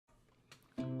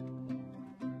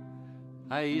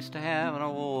I used to have an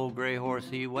old gray horse,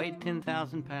 he weighed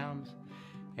 10,000 pounds.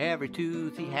 Every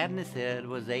tooth he had in his head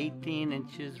was 18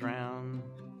 inches round.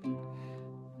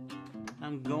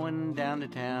 I'm going down to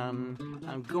town,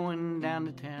 I'm going down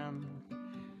to town.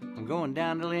 I'm going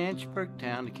down to Lynchburg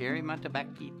town to carry my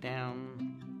tobacco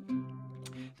down.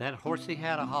 That horse, he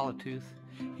had a hollow tooth,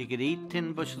 he could eat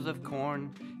 10 bushels of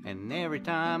corn, and every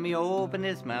time he opened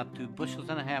his mouth, 2.5 bushels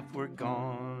were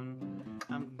gone.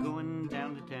 I'm going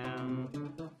down to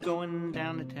town, going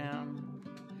down to town.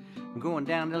 I'm going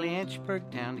down to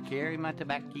Lynchburg town to carry my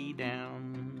tobacco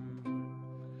down.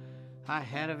 I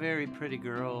had a very pretty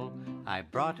girl, I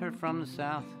brought her from the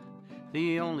south.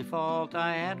 The only fault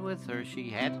I had with her, she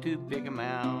had too big a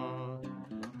mouth.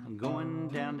 I'm going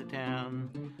down to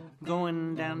town,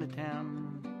 going down to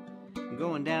town. I'm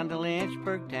going down to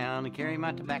Lynchburg town to carry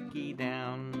my tobacco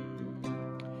down.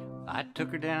 I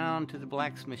took her down to the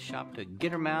blacksmith shop to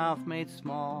get her mouth made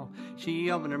small.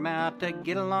 She opened her mouth to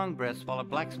get a long breast while a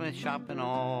blacksmith shop and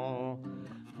all.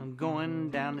 I'm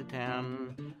going down to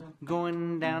town,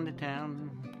 going down to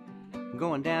town. I'm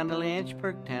going down to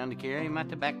Lynchburg town to carry my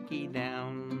tobacco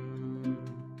down.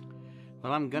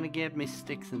 Well, I'm gonna get me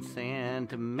sticks and sand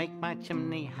to make my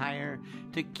chimney higher,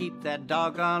 to keep that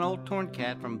doggone old torn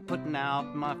cat from putting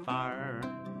out my fire.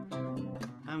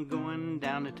 I'm going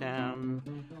down to town,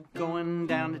 going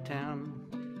down to town.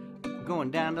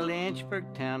 Going down to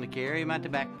Lynchburg town to carry my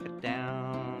tobacco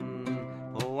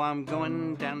down. Oh, I'm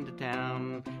going down to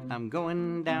town, I'm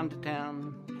going down to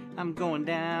town. I'm going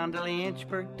down to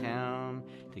Lynchburg town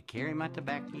to carry my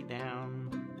tobacco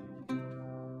down.